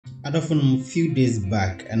A few days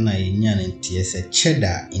back, and said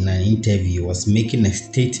Cheddar in an interview was making a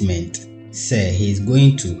statement. Say he is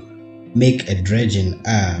going to make a dredging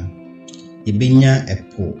Ibinya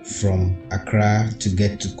Epo from Accra to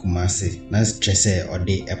get to Kumasi. That's Chese or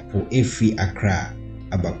the Epo Efri Accra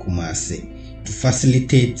aba Kumasi to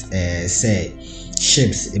facilitate say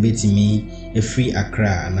ships ebetimi Efri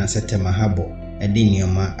Accra and answer Tema Habour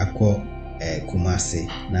Edinioma Akko Kumasi.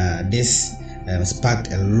 Now this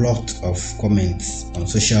sparked a lot of comments on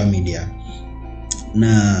social media.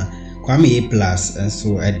 Now Kwame A Plus and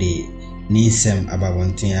so at the Nisem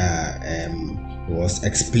Ababontia was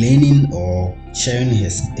explaining or sharing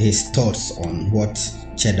his thoughts on what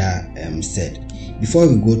Cheddar said. Before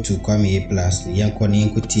we go to Kwame A Plus,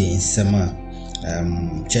 Yankoni Nkuti in Sema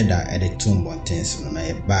Cheddar at the tomb on Tenso na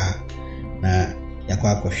eba na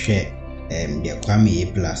yakwa share the Kwame A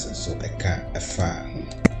Plus so eka efa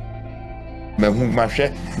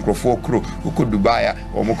mahwe nkrofo kro uko Dubai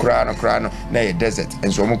omukra no na ye desert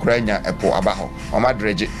enso omukra nya epo aba ho oma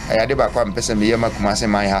Dredge ayade ba kwa mpese me yema Kumasi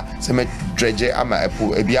man ha se me Dredge ama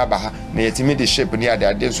epo ebi aba ha na yetimi de ship ni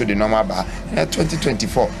ade so de normal aba na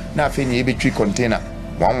 2024 na afeni e betwi container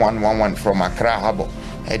 1111 from Accra Habour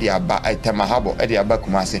edi aba Tema Habour edi aba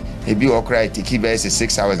Kumasi ebi okra itiki be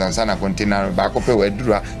 6 hours and sana container ba ko pe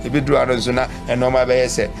wadura ebi dura no so na normal be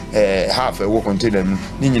se half a wo container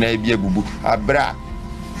ni nyina ebi abubu abra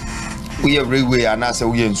we railway anasa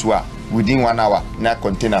we nso a within 1 hour na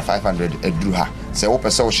container 500 eduru ha say wo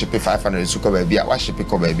pese wo ship 500 so ko ba bia wa ship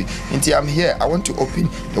ko ba bi nti I'm here. I want to open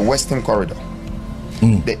the western corridor,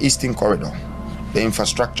 the eastern corridor, the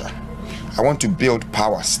infrastructure. I want to build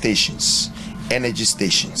power stations, energy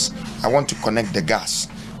stations. I want to connect the gas.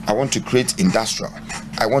 I want to create industrial.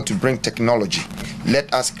 I want to bring technology.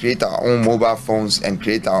 Let us create our own mobile phones and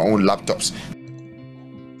create our own laptops.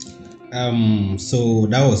 So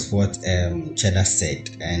that was what Cheddar said,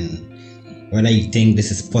 and whether you think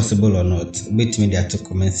this is possible or not, wait me there to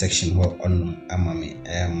comment section on Amame.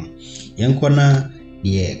 Yankona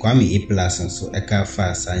the Kwame A Plus and so eka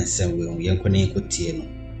fast and same way Yankona Nkuti no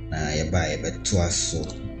na yeba to us so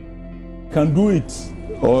can do it,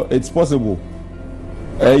 or it's possible.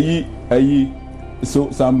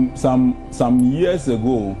 So some years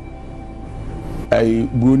ago, I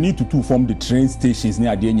will need to form the train stations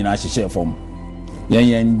near the United States form.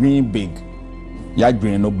 Green big. So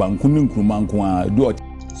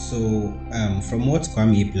from what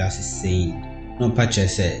Kwame A Plus is saying, no Pacha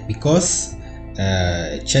said, because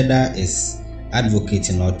Cheddar is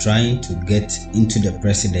advocating or trying to get into the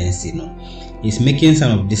presidency, he's making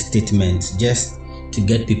some of these statements just to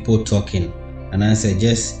get people talking, and I say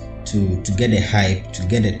just to get the hype, to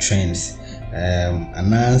get the trends,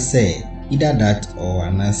 and I say either that or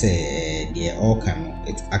and I say they all can.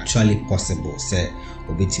 It's actually possible. Say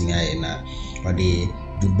obetimi ayena or the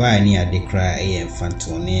Dubai near the cry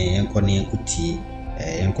Fantone Yankoni Nkuti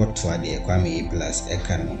Yankoto de Kwame A Plus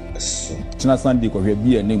ekano so China Sunday ko hwe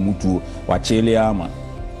bi ene mutu wa chele ama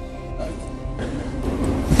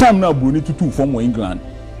time na Bruni to from England.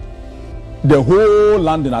 The whole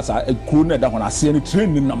London as a corner that when I see any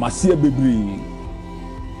train na masia bebre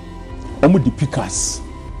omo the pickers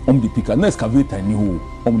na excavator ni ho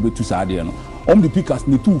omo betu sa de no omo the pickers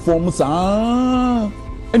ne two forms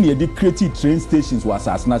and ye creative train stations was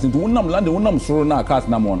assassination to wonam land wonam soro na cars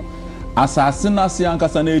na mo no assassination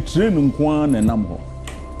ankasa na train nko na nam ho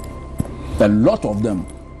a lot of them.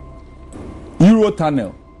 Euro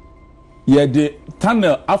tunnel ye the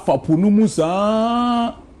tunnel afapo no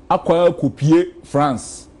musa acquire copy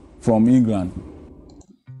France from England.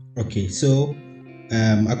 Okay, so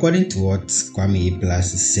according to what Kwame A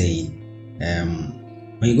Plus is saying,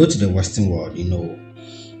 when you go to the Western world,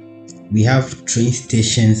 we have train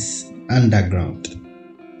stations underground.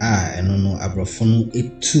 I don't know, Abrofonu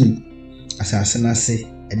E2 assassinase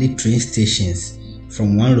the train stations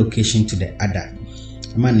from one location to the other.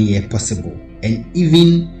 Man, possible, and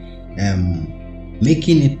even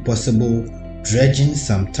making it possible, dredging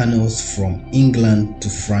some tunnels from England to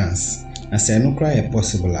France. I say no cry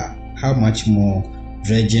possible. How much more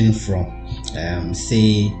dredging from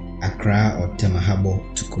say Accra or Tema Habour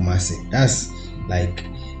to Kumasi? That's like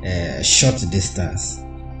a short distance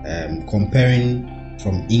comparing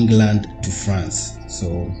from England to France.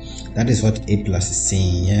 So that is what A Plus is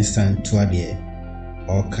saying. Yes, and to the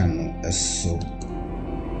all can so.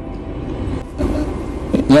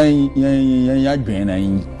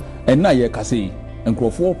 And now you can say, and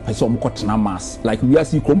Crawford, person cotton mass like we are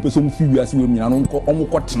see composum few years with me and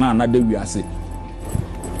cotton another we are say.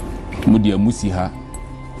 Mudia Musiha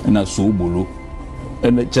and a so bolo.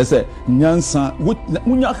 And just say, Nyansa, what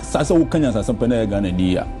Munya Sasa Kanyas as a Penagan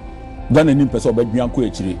idea. Ghana ni person obedwan ko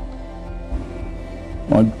echire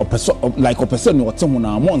on person like a person no te ho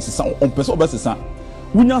na mo nsesa on person obesesa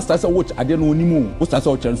wunya start say watch ade no onimu o start say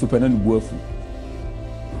watch super na bu afu.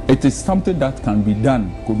 It is something that can be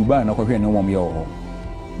done ko Dubai na kwahwe ne wom ye ho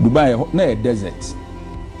Dubai na a desert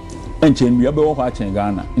enche nua be wo ho achen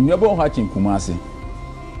Ghana nua be wo ho achen Kumasi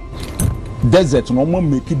desert no more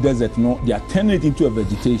make it desert no they are turning it into a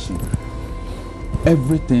vegetation.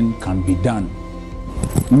 Everything can be done.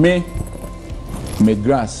 Me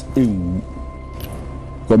grass ewu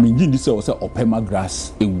from engine this say opema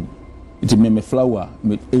grass ewu it me flower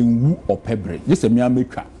me ewu opebre this me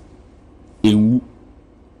ameka ewu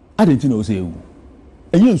I didn't know say ewu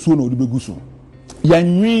enye nsuo na odibegu so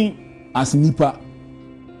yanwi as nipa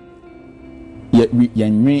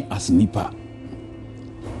yanwi as nipa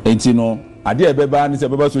enti no ade ebeba ni se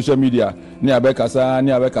beba social media ni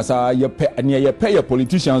abekasa ye pay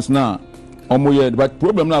politicians na omoye but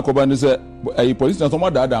problem na akoba ni se a politicians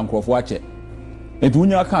omo da nkrofo ache enti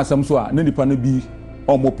unya aka asem so a na nipa na bi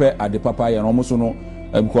omo pe ade papa ye no omo so no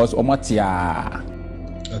because omo tia.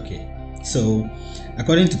 Okay, so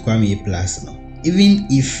according to Kwame Plus, no, even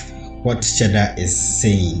if what Cheddar is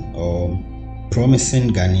saying or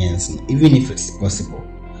promising Ghanaians, even if it's possible,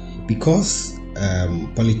 because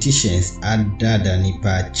politicians are than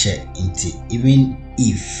nipa che inti, even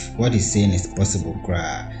if what he's saying is possible,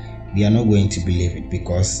 we are not going to believe it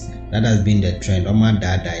because that has been the trend.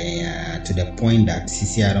 To the point that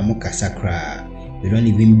we don't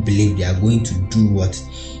even believe they are going to do what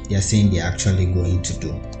they are saying they are actually going to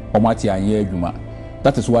do.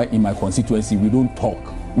 That is why in my constituency we don't talk,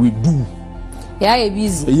 we do. Yeah, you're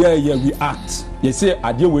busy. Yeah, we act. You say, we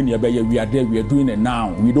are there, we are doing it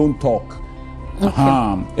now. We don't talk. Okay.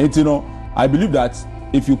 And you know, I believe that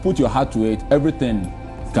if you put your heart to it, everything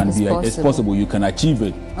can be it's possible. You can achieve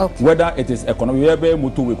it. Okay. Whether it is economic,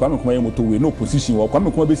 no position, or to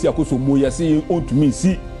me,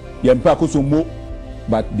 see,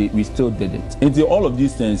 but we still did it. And all of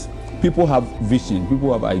these things, people have vision,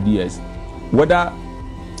 people have ideas. Whether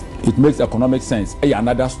it makes economic sense,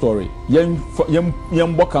 another story.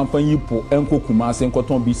 Yem work company po enko Kumasi enko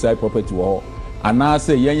ton beside property or and I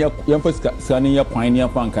say yem first scanning your pioneer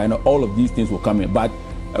fan kind of all of these things will come in. But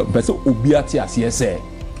person ubiati as say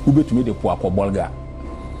ube to me the poor bolga.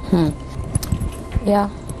 Yeah.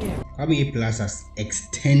 Kwame Plus has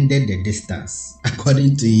extended the distance.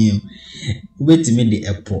 According to him, ube to me the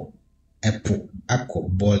Epo Ako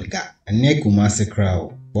Bolga and near Kumasi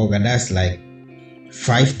crowd. Bolga, that's like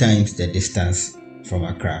 5 times the distance from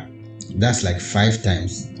Accra. That's like 5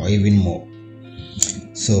 times or even more.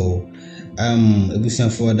 So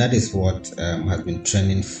that is what has been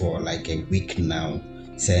trending for like a week now.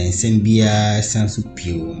 Saying Sembia Sansu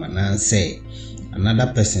Pio Manan say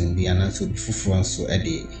another person be announced for so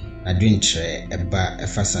Eddie I drink a bar a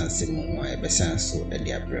fasan simu or a besan so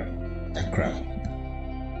Eddie Accra.